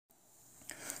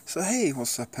So hey,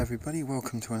 what's up everybody?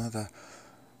 Welcome to another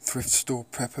thrift store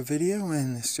prepper video,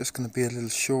 and it's just going to be a little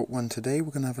short one today.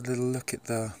 We're going to have a little look at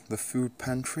the food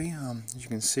pantry. As you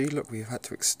can see, look, we've had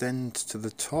to extend to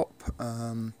the top,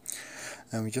 and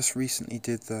we just recently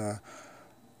did the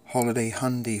holiday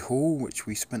Hyundai haul, which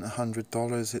we spent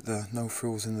 $100 at the No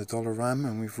Frills in the Dollarama,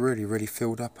 and we've really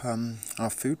filled up our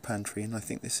food pantry. And I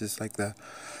think this is like the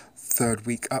third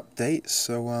week update,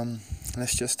 so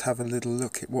let's just have a little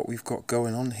look at what we've got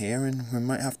going on here, and we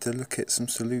might have to look at some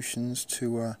solutions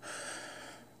to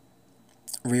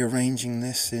rearranging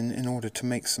this in order to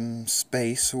make some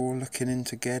space, or looking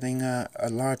into getting a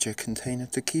larger container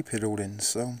to keep it all in.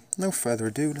 So no further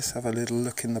ado, let's have a little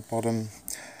look in the bottom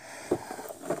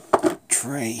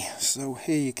tray. So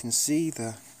here you can see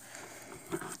the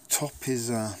top is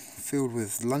filled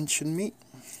with luncheon meat,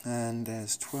 and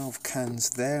there's 12 cans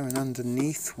there, and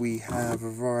underneath we have a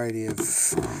variety of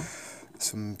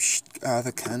some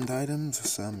other canned items,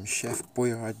 some Chef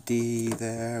Boyardee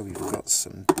there, we've got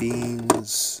some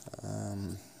beans,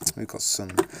 we've got some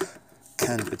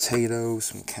canned potatoes,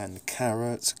 some canned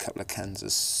carrots, a couple of cans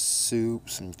of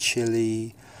soup, some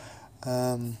chili,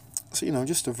 so you know,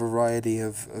 just a variety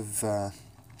of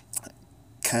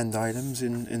canned items.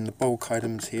 In the bulk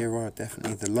items here are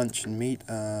definitely the luncheon meat.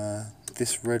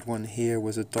 This red one here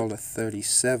was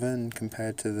 $1.37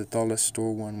 compared to the dollar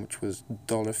store one, which was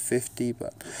 $1.50,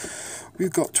 but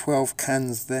we've got 12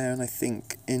 cans there, and I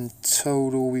think in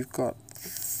total we've got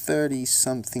 30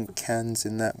 something cans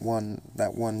in that one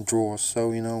drawer.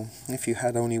 So you know, if you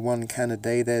had only one can a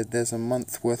day, there's a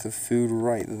month worth of food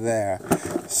right there.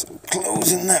 So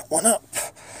closing that one up,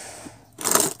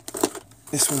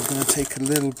 this one's going to take a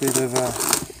little bit of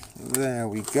there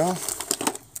we go.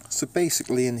 So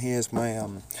basically in here is my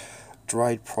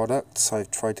dried products.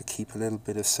 I've tried to keep a little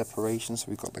bit of separation, so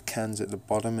we've got the cans at the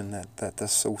bottom, and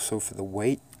that's also for the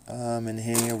weight. In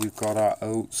here we've got our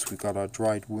oats, we've got our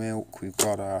dried milk, we've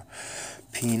got our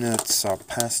peanuts, our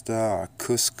pasta, our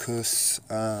couscous,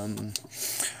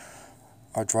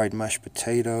 our dried mashed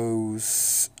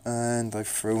potatoes, and I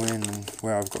throw in,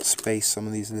 where I've got space, some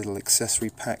of these little accessory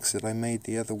packs that I made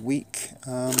the other week.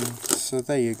 So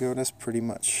there you go, that's pretty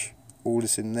much all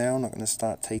is in there. I'm not going to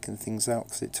start taking things out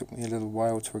because it took me a little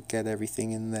while to get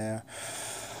everything in there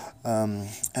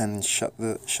and shut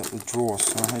the drawer.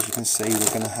 So as you can see, we're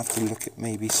going to have to look at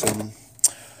maybe some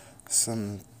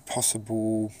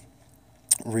possible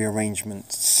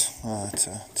rearrangements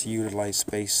to utilize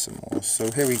space some more.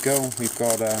 So here we go, we've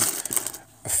got a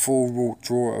full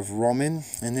drawer of ramen,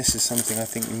 and this is something I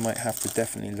think we might have to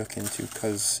definitely look into,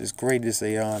 because as great as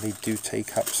they are, they do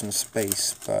take up some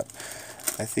space. But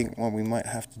I think what we might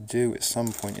have to do at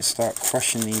some point is start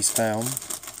crushing these down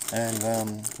and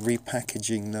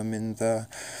repackaging them in the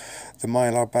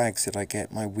Mylar bags that I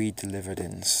get my weed delivered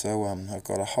in. So I've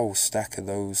got a whole stack of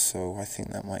those, so I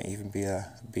think that might even be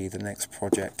the next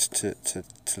project to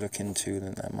look into,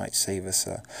 and that might save us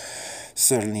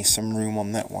certainly some room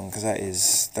on that one, because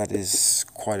that is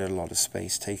quite a lot of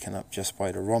space taken up just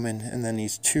by the ramen. And then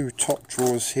these two top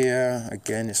drawers here,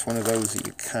 again, it's one of those that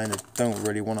you kind of don't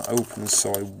really want to open,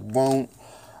 so I won't.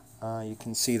 You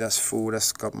can see that's full.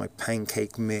 That's got my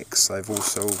pancake mix. I've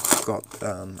also got,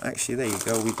 actually there you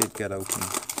go, we did get open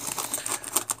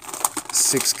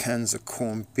 6 cans of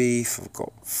corned beef. I've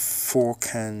got 4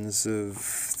 cans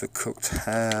of the cooked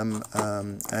ham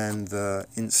and the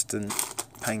instant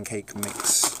pancake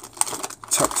mix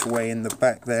tucked away in the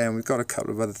back there. And we've got a couple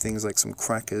of other things like some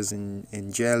crackers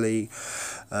in jelly.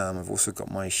 I've also got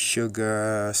my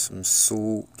sugar, some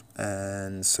salt,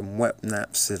 and some wet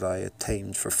naps that I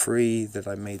obtained for free, that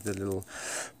I made the little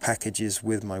packages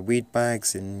with my weed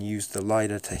bags and used the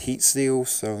lighter to heat seal.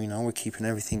 So you know, we're keeping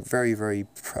everything very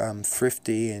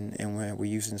thrifty, and we're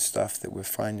using stuff that we're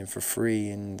finding for free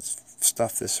and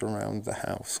stuff that's around the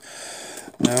house.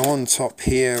 Now on top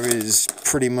here is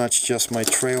pretty much just my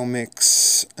trail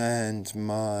mix and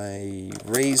my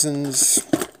raisins.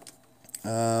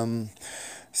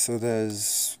 So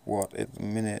there's, what, at the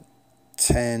minute,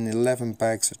 11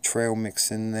 bags of trail mix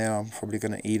in there. I'm probably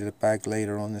going to eat a bag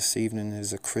later on this evening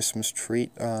as a Christmas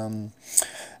treat. And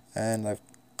I've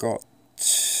got,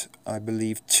 I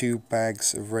believe, 2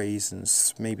 bags of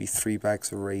raisins, maybe 3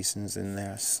 bags of raisins in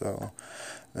there. So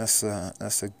that's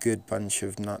a good bunch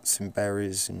of nuts and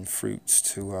berries and fruits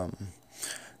to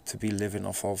be living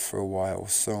off of for a while.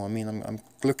 So I mean, I'm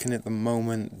looking at the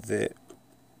moment that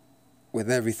with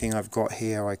everything I've got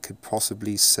here, I could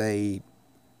possibly say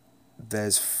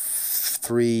there's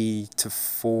 3 to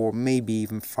 4, maybe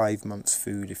even 5 months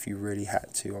food if you really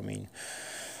had to. I mean,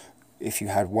 if you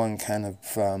had one can of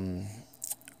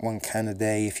one can a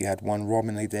day. If you had one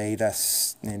ramen a day,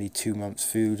 that's nearly 2 months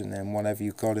food. And then whatever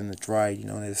you've got in the dry, you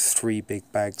know, there's 3 big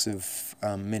bags of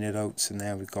minute oats in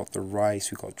there. We've got the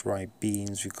rice, we've got dried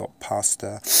beans, we've got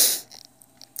pasta.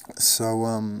 So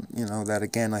you know, that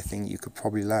again, I think you could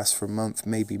probably last for a month,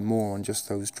 maybe more, on just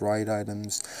those dried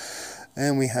items.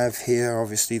 And we have here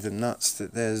obviously the nuts.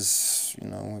 That there's, you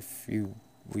know, if you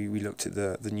we looked at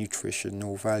the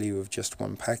nutritional value of just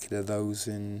one packet of those,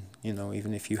 and you know,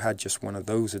 even if you had just one of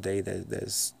those a day,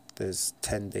 there's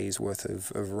 10 days worth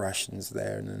of rations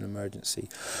there in an emergency.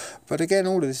 But again,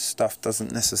 all of this stuff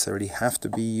doesn't necessarily have to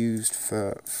be used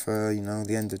for you know,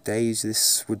 the end of days.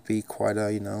 This would be quite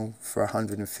a, you know, for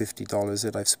 $150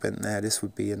 that I've spent there, this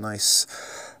would be a nice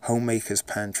homemaker's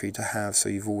pantry to have, so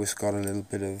you've always got a little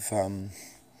bit of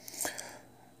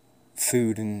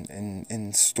food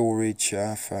in storage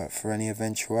for any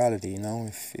eventuality. You know,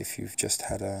 if you've just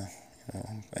had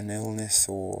an illness,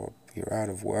 or you're out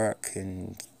of work,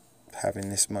 and having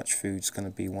this much food's going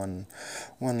to be one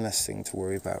less thing to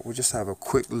worry about. We'll just have a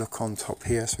quick look on top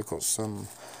here. So we've got some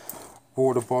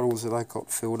water bottles that I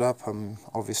got filled up.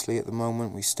 Obviously at the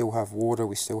moment we still have water,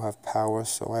 we still have power,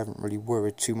 so I haven't really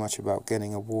worried too much about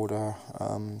getting a water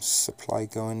supply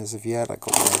going as of yet. I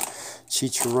got my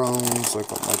chicharrones, I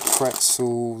got my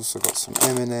pretzels, I got some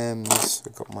M&Ms, I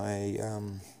got my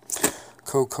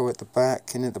cocoa at the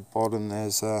back, and at the bottom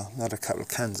there's another couple of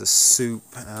cans of soup,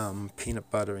 peanut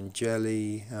butter and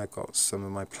jelly. I got some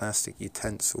of my plastic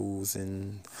utensils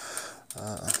in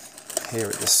here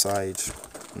at the side.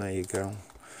 There you go.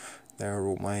 There are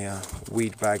all my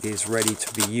weed baggies ready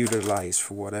to be utilized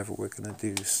for whatever we're going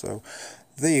to do. So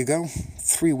there you go.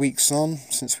 3 weeks on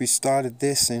since we started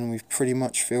this, and we've pretty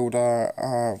much filled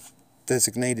our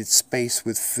designated space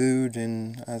with food.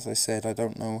 And as I said, I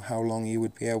don't know how long you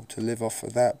would be able to live off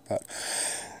of that, but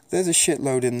there's a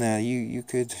shitload in there. You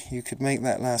could make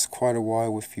that last quite a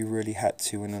while if you really had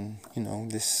to. And then, you know,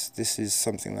 this is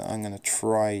something that I'm going to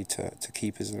try to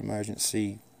keep as an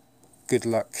emergency. Good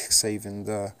luck saving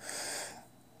the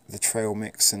trail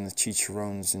mix and the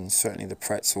chicharrones, and certainly the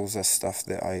pretzels. That's stuff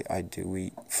that I do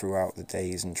eat throughout the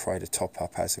days and try to top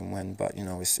up as and when. But you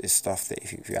know, it's stuff that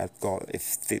if you had got,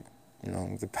 if the, you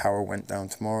know, the power went down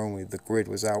tomorrow and the grid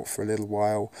was out for a little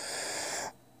while,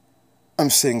 I'm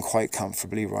sitting quite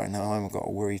comfortably right now. I haven't got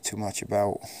to worry too much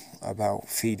about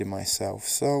feeding myself.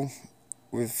 So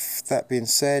with that being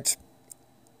said,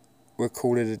 we'll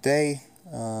call it a day.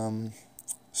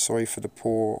 Sorry for the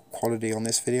poor quality on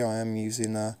this video. I am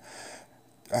using a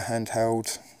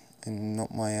handheld and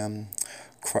not my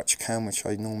crutch cam, which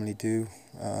I normally do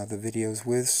the videos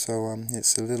with, so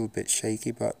it's a little bit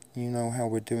shaky, but you know how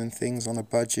we're doing things on a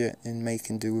budget and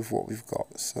making do with what we've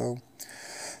got. So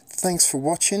thanks for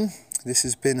watching. This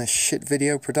has been a shit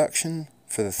video production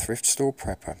for the Thrift Store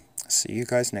Prepper. See you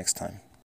guys next time.